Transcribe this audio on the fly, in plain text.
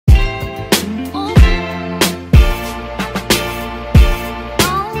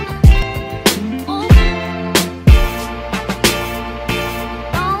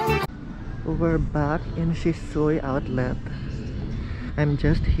we're back in Shisui outlet. I'm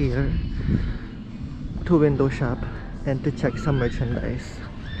just here to window shop and to check some merchandise.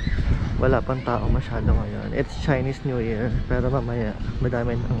 Wala pang tao masyado ngayon. It's Chinese New Year, pero mamaya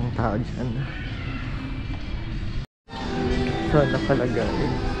madami ng tao dyan. So nakalagay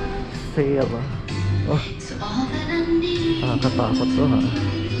sale. Oh, nakakatakot to ha.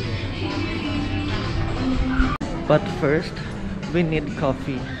 But first, we need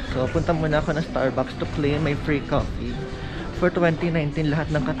coffee. So punta muna ako ng Starbucks to claim my free coffee. For 2019, lahat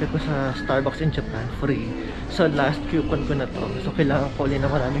ng kape ko sa Starbucks in Japan, free. So last coupon ko na to. So kailangan ko ulit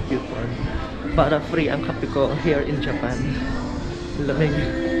na maraming coupon para free ang kape ko here in Japan. Lamig.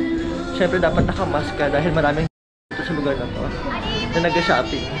 Siyempre dapat nakamask ka dahil maraming dito sa lugar na to na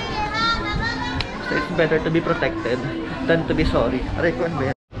nag-shopping. So it's better to be protected than to be sorry. Aray ko, ano ba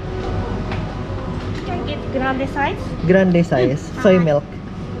yan? Grande size? Grande size. Soy milk.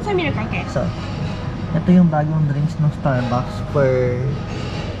 Soy milk, okay. So, ito yung bagong drinks ng Starbucks for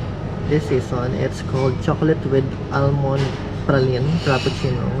this season. It's called chocolate with almond praline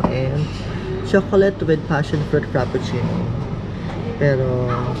frappuccino and chocolate with passion fruit frappuccino.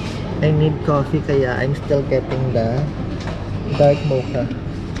 Pero I need coffee kaya I'm still getting the dark mocha.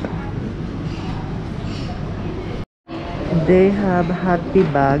 They have happy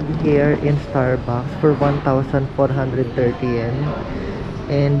bag here in Starbucks for 1,430 yen.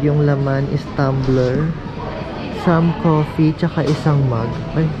 And yung laman is tumbler, some coffee, tsaka isang mug.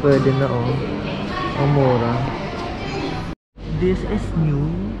 Ay, pwede na oh. Ang mura. This is new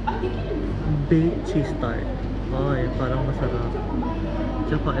baked cheese tart. Ay, parang masarap.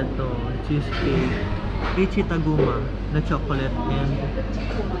 Tsaka ito, cheesecake. Ichitaguma na chocolate and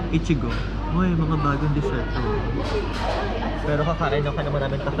ichigo. Ay, mga bagong dessert to. Pero kakain ako naman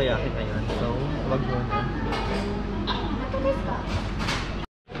namin takoyaki ngayon. So, wag muna.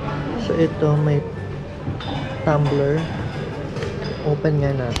 So ito may tumbler. Open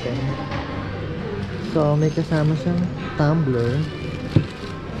nga natin. So may kasama siyang tumbler.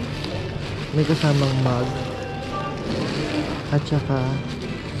 May kasamang mug. At saka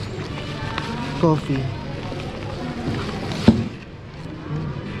coffee.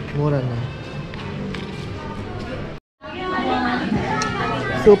 Mura na.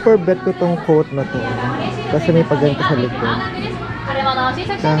 Super bet ko tong coat na to. Kasi may paganto sa likod.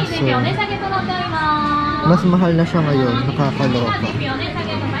 Kaso, mas mahal na siya ngayon. Nakakaloka.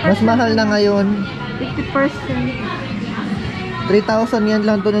 Mas mahal na ngayon. 50%. 3,000 yan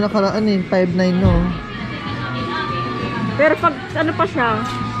lang to na nakaraan eh. 5,900 no. Pero pag ano pa siya,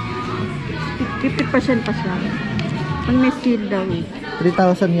 50% pa siya. Pag may seal daw eh.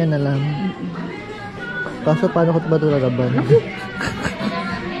 3,000 yan na lang. Kaso paano ko ba ito lalaban?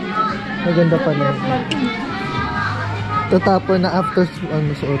 Maganda pa na. Tatapon na after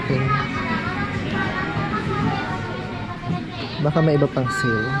suotin. Baka may iba pang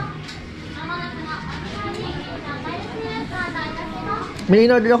sale. May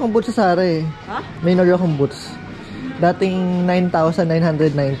in-order akong boots sa Sara eh. Huh? May in-order akong boots. Dating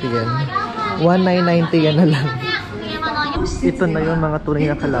 9,990 yan. 1,990 yan na lang. Ito na yung mga tunay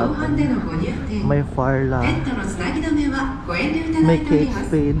na kalaban. May Farla. May Kate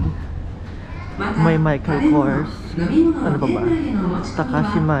Spade. May Michael Kors. Ano pa ba?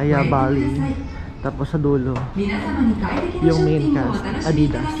 Takashimaya Bali. Tapos sa dulo yung main cast,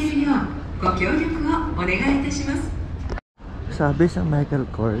 Adidas. Sabi sa Michael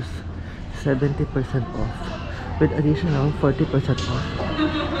Kors 70% off with additional 40% off.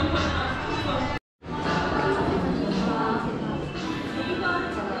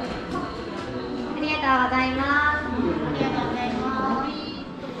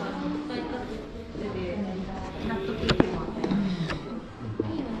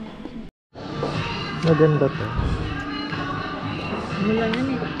 Maganda to. Wala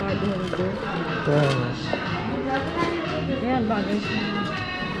yan eh, card holder. Ayan, bagay siya.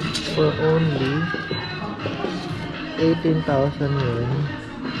 For only 18,000 yen.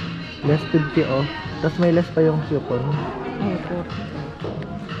 Less 50 off. Tapos may less pa yung coupon. Opo.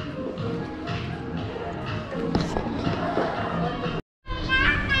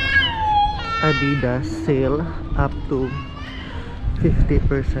 Adidas sale up to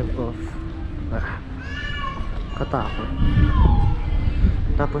 50% off. Katakot.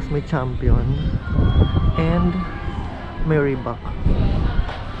 Tapos may Champion and may Reebok.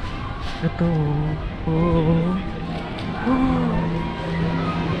 Ito. Oh.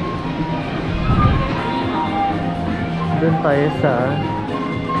 Doon tayo sa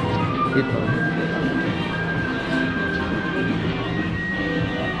ito.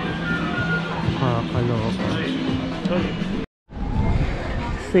 Kakaloka.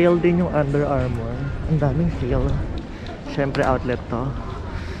 Sale din yung Under Armour. Ang daming sale. Siyempre outlet to.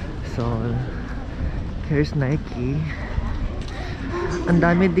 So, here's Nike. Ang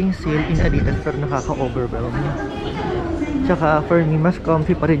dami ding sale in Adidas pero nakaka-overwhelm. Tsaka for me, mas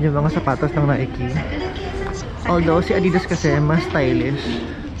comfy pa rin yung mga sapatos ng Nike. Although si Adidas kasi mas stylish.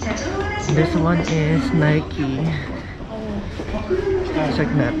 This one is Nike.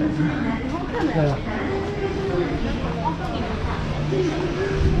 Check natin.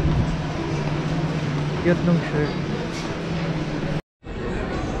 Cute nung shirt.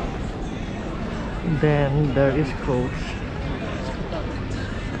 Then there is Coach.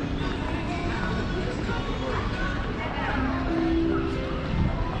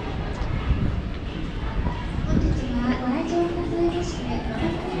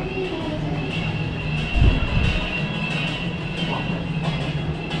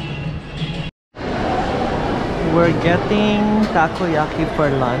 We're getting takoyaki for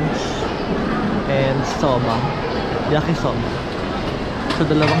lunch and soba. Yakisoba. So,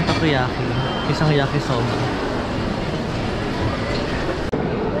 dalawang takoyaki. Isang yakisoba.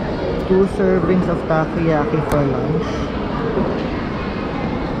 2 servings of takoyaki for lunch.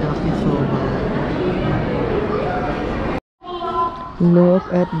 Yakisoba. Look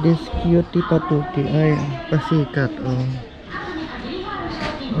at this cutie patuti. Ay, pasikat.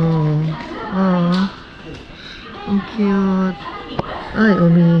 Ang cute. Ay,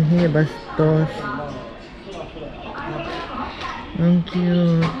 umihi. Bastos. Ang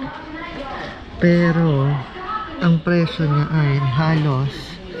cute. Pero, ang presyo niya ay halos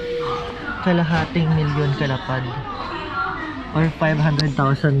kalahating milyon kalapad. Or 500,000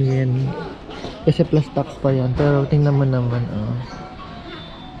 yen. Kasi plus tax pa yan. Pero, tingnan mo naman,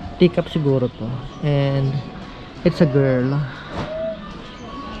 teacup siguro to. And, it's a girl.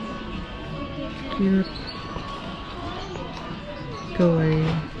 Cute. Kawaii.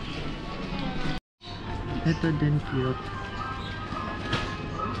 Ito din cute.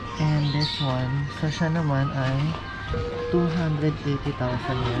 And this one, so siya naman ay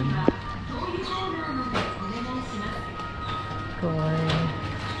 280,000 yen. Kawaii.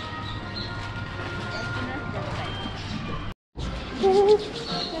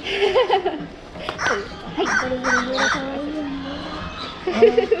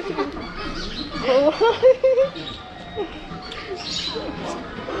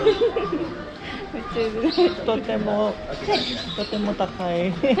 Totemo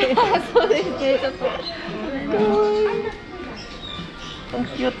takay. Ang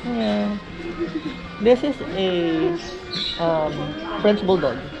cute niya. This is a French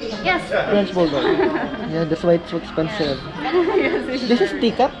Bulldog. Yes. French Bulldog. Yeah, that's why it's so expensive. Yes. This is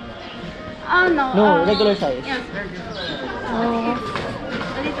teacup? No. No, regular size. Yes. Oh.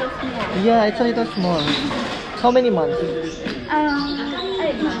 A little small. Yeah, it's a little small. How many months? I don't know.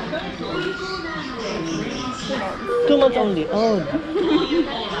 2 months only. Oh.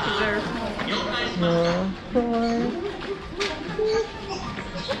 Very small. Yeah.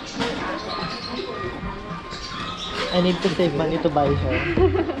 I need to save money to buy her.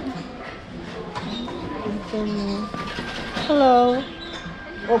 Hello.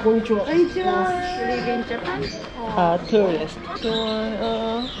 Oh, konnichiwa. Konnichiwa. You live in Japan? Tourist. So,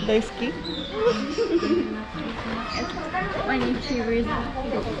 daisuki? When she was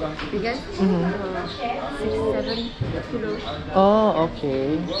bigger, 6-7 kilos. Oh,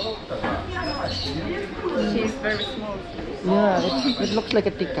 okay. She's very small. Yeah, it looks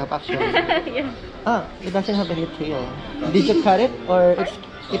like a teacup actually. Yeah. It doesn't have any tail. Did you cut it or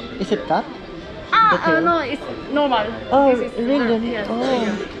is it cut? The tail? No, it's normal. Oh, This is really? yes. Oh.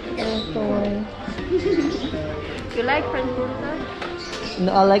 You like French Bulldog?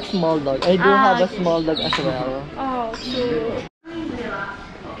 No, I like small dog. I do have a small dog as well. Oh, cute.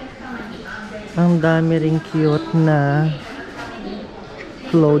 Ang dami ring cute na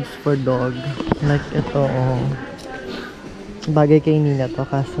clothes for dog. Like ito, bagay kay Nina to,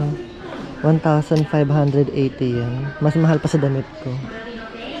 kaso 1,580 yan. Mas mahal pa sa damit ko.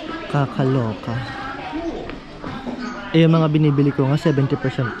 Kakaloka. Eh, yung mga binibili ko nga 70%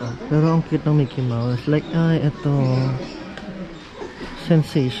 off. Pero ang cute ng Mickey Mouse. Like, ay, ito.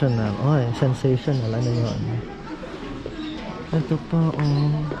 Sensational. Ay, sensational. Ano yun? Ito pa,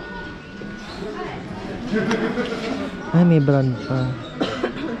 Ay, may brand pa.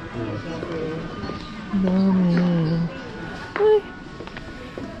 Dami. Ay,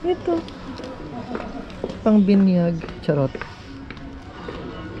 ito. Pang binyag. Charot.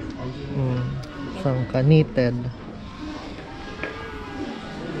 Sangka. Knitted.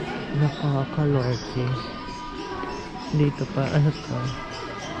 Nakakalorky. Dito pa. Ano to?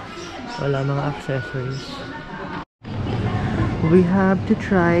 Wala mga accessories. We have to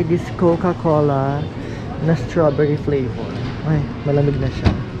try this Coca-Cola na strawberry flavor. Ay, malamig na siya.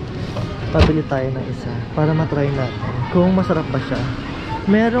 Pabili tayo ng isa para matry natin kung masarap ba siya.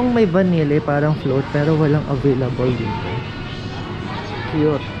 Merong may vanilla parang float pero walang available dito.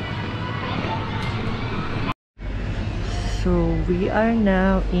 Cute. So, we are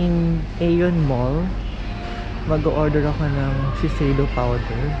now in Aeon Mall. Mag-order ako ng Shiseido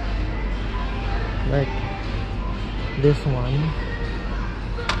powder. Like this one.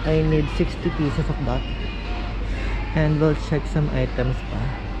 I need 60 pieces of that. And we'll check some items pa.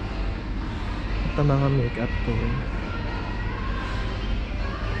 Ito mga makeup to.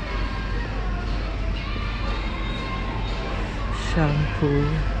 Shampoo.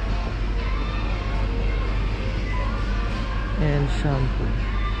 And shampoo.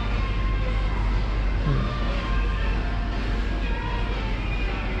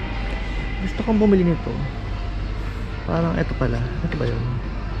 Gusto kong bumili nito. Parang ito pala. Ito ba yun?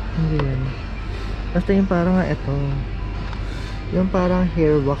 Hindi yan. Basta yung parang nga ito. Yung parang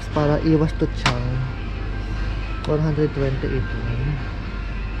hair wax para iwas to chang. 428 lang.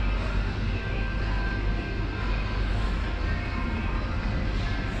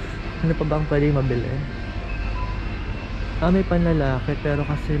 Ano pa ba ang pwede mabili? May panlalaki pero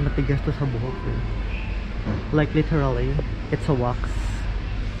kasi matigas to sa buhok eh. Like literally, it's a wax.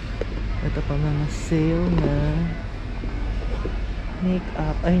 Ito pa mga sale na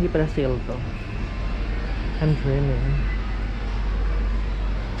makeup. Ay, hindi pala sale to. I'm dreaming.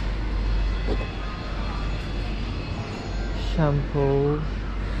 Shampoo,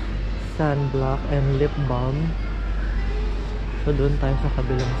 sunblock, and lip balm. So, doon tayo sa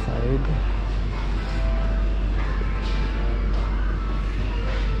kabilang side.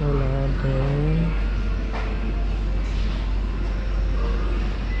 Wala din.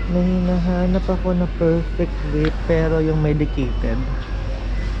 May hinahanap ako na perfect whip pero yung medicated.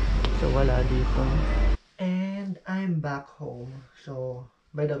 So wala dito. And I'm back home. So,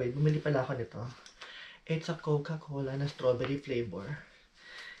 by the way, bumili pala ako nito. It's a Coca-Cola na strawberry flavor.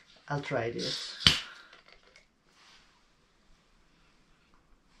 I'll try this.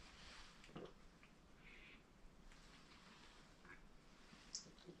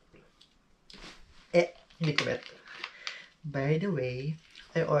 Hindi ko bet. By the way,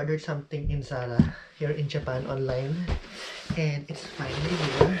 I ordered something in Zara here in Japan online. And it's finally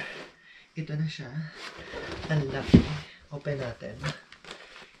here. Ito na siya. Ang laki. Open natin.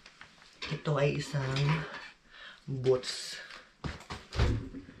 Ito ay isang boots.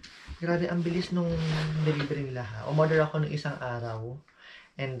 Grabe, ang bilis nung delivery nila ha. Umorder ako ng isang araw.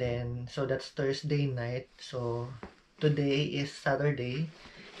 And then, so that's Thursday night. So, today is Saturday.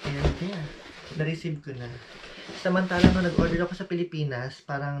 And yeah, na-receive ko na. Samantalang nung nag-order ako sa Pilipinas,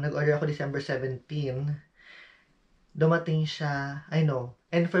 parang nag-order ako December 17, dumating siya, I know,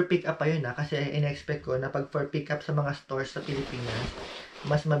 and for pick-up pa yun kasi in-expect ko na pag for pick-up sa mga stores sa Pilipinas,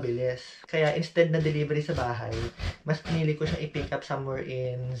 mas mabilis. Kaya instead na delivery sa bahay, mas pinili ko siyang i-pick up somewhere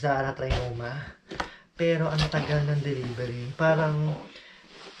in Zara, Trinoma. Pero ang tagal ng delivery. Parang,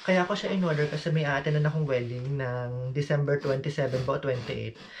 kaya ko siya in-order kasi may aatenan akong wedding ng December 27 ba o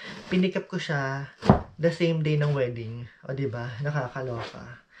 28. Pinick up ko siya the same day ng wedding. O diba?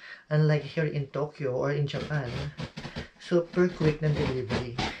 Nakakaloka. Unlike here in Tokyo or in Japan, super quick ng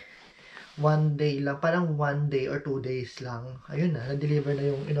delivery. One day lang. Parang 1 day or 2 days lang. Ayun na. Na-deliver na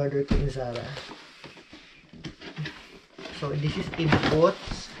yung in-order ko in Zara. So, this is a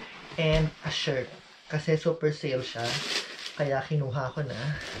boots and a shirt. Kasi super sale siya. Kaya kinuha ko na.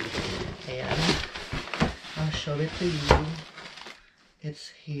 Ayan. I'll show it to you. It's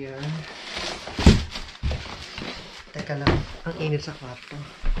here. Teka lang. Ang init sa kwarto.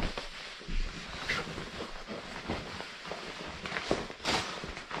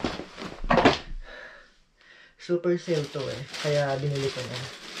 Super sale to eh. Kaya binili ko na.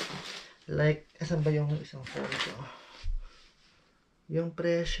 Like, asan ba yung isang photo? Yung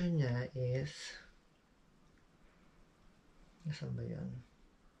presyo niya is... Asan ba yan?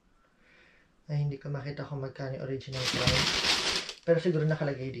 Ay, hindi ko makita kung magkano yung original price. Pero siguro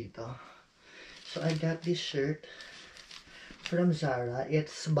nakalagay dito. So, I got this shirt from Zara.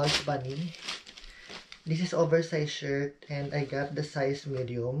 It's Bugs Bunny. This is oversized shirt and I got the size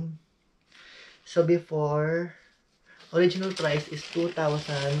medium. So, before, original price is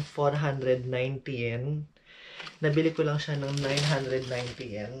 2,490 yen. Nabili ko lang siya ng 990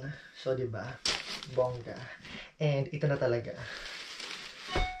 yen. So, diba? Bongga. And ito na talaga.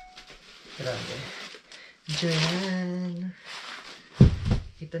 Grabe. Diyan.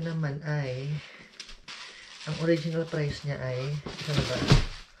 Ito naman ay, ang original price niya ay, ito na ba?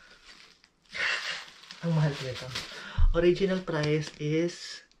 Ang mahal ko nito. Original price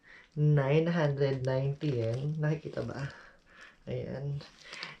is 990 yen. Nakikita ba? Ayan.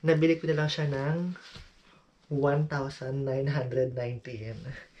 Nabili ko na lang siya ng 1,990 yen.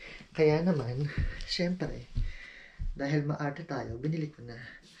 Kaya naman, syempre, dahil maarte tayo, binili ko na.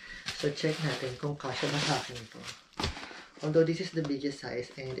 So, check natin kung kasya na sa akin ito. Although this is the biggest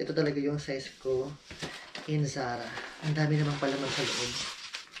size, and ito talaga yung size ko in Zara. Ang dami naman pala man sa loob.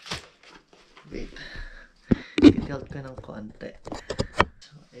 Wait. I-tilt ko ng konti.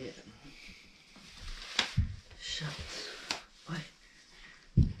 So, ayan. Shucks. Ay.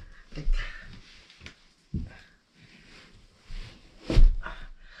 Teka.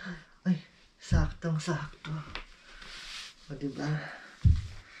 Ay, saktong-sakto. O, diba?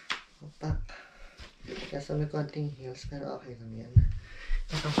 Opak. Kaso may konting heels, pero okay lang yan.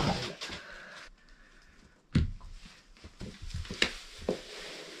 Itong kabila.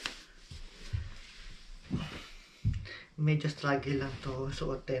 Medyo struggle lang to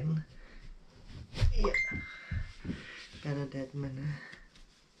suotin. Yeah. Pero dead man na.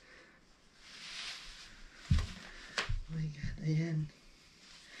 Oh my god, ayan.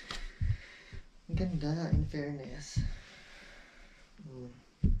 Ang ganda, in fairness.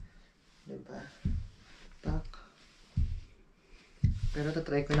 Diba? Tak. Pero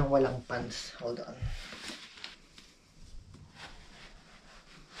tatry ko ng walang pants. Hold on.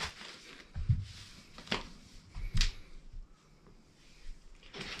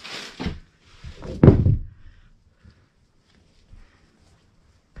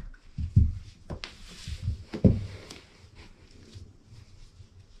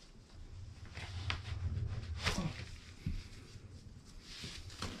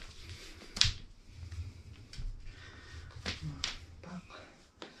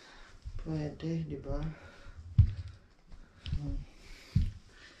 Pwede, di ba?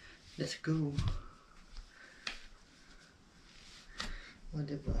 Let's go. O,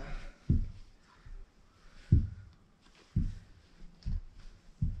 di ba?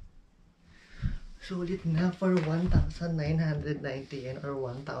 Sulit na for 1,990 yen or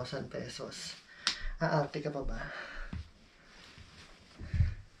 1,000 pesos. Aarte ka pa ba?